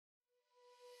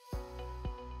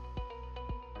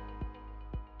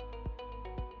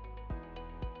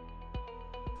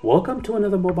Welcome to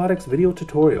another MOBOTIX video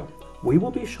tutorial. We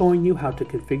will be showing you how to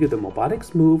configure the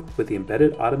MOBOTIX Move with the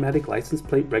embedded automatic license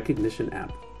plate recognition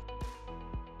app.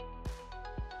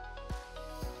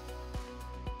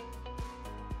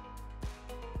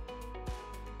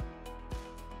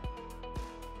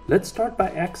 Let's start by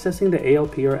accessing the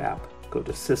ALPR app. Go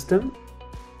to System,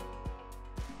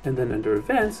 and then under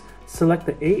Events, select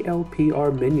the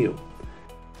ALPR menu.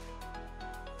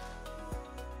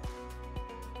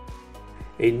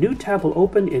 A new tab will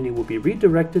open and you will be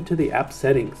redirected to the app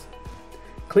settings.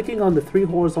 Clicking on the three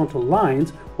horizontal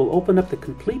lines will open up the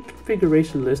complete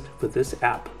configuration list for this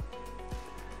app.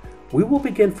 We will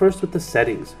begin first with the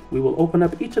settings. We will open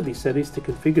up each of these settings to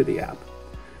configure the app.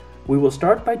 We will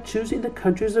start by choosing the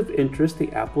countries of interest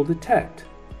the app will detect.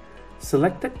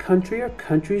 Select the country or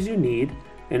countries you need,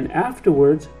 and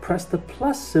afterwards press the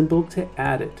plus symbol to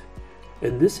add it.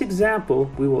 In this example,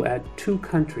 we will add 2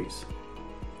 countries.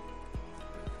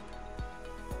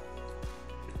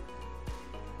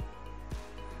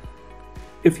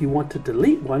 If you want to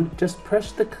delete one, just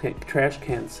press the trash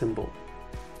can symbol.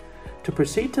 To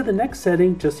proceed to the next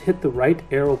setting, just hit the right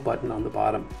arrow button on the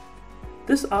bottom.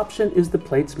 This option is the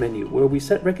plates menu, where we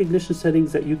set recognition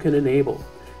settings that you can enable.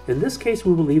 In this case,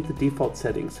 we will leave the default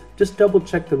settings. Just double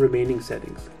check the remaining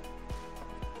settings.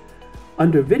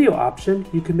 Under video option,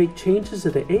 you can make changes to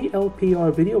the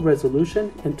ALPR video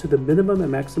resolution and to the minimum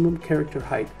and maximum character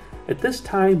height. At this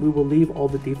time, we will leave all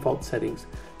the default settings.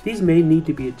 These may need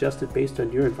to be adjusted based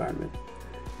on your environment.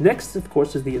 Next, of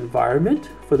course, is the environment.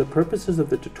 For the purposes of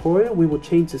the tutorial, we will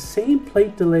change the same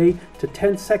plate delay to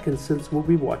 10 seconds since we'll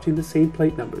be watching the same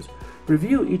plate numbers.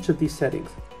 Review each of these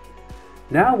settings.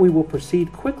 Now we will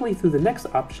proceed quickly through the next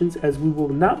options as we will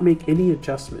not make any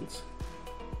adjustments.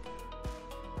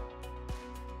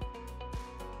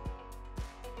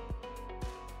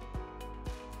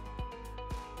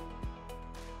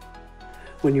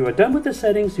 When you are done with the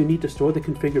settings, you need to store the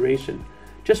configuration.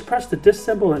 Just press the disk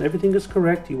symbol and everything is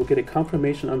correct. You will get a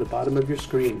confirmation on the bottom of your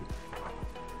screen.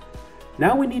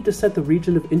 Now we need to set the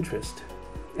region of interest.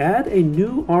 Add a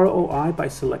new ROI by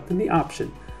selecting the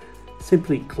option.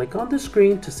 Simply click on the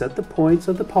screen to set the points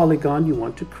of the polygon you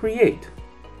want to create.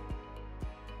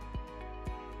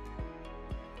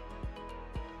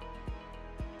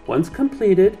 Once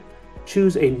completed,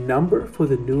 choose a number for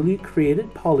the newly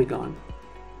created polygon.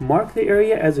 Mark the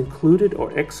area as included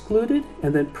or excluded,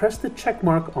 and then press the check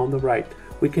mark on the right.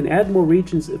 We can add more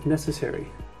regions if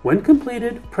necessary. When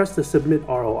completed, press the Submit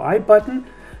ROI button,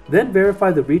 then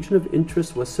verify the region of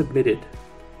interest was submitted.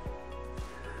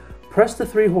 Press the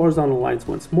 3 horizontal lines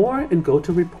once more and go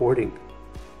to Reporting.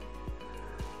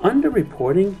 Under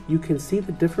Reporting, you can see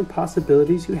the different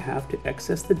possibilities you have to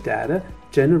access the data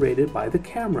generated by the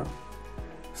camera.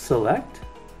 Select,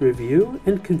 review,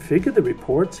 and configure the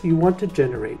reports you want to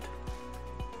generate.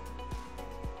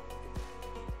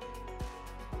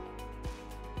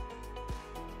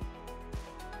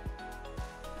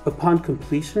 Upon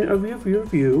completion of your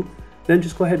review, then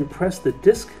just go ahead and press the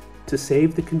disk to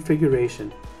save the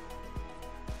configuration.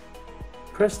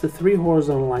 Press the 3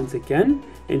 horizontal lines again,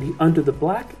 and under the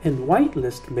black and white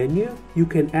list menu, you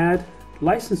can add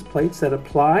license plates that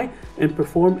apply and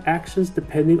perform actions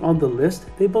depending on the list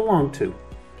they belong to.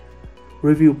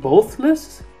 Review both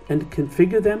lists and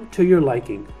configure them to your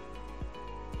liking.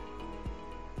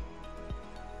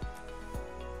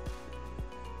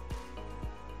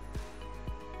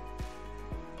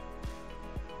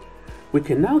 We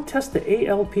can now test the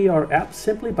ALPR app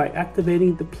simply by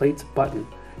activating the Plates button.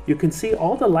 You can see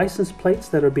all the license plates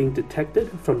that are being detected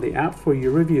from the app for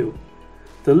your review.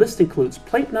 The list includes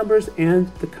plate numbers and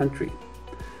the country.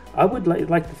 I would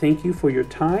like to thank you for your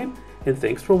time, and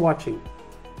thanks for watching.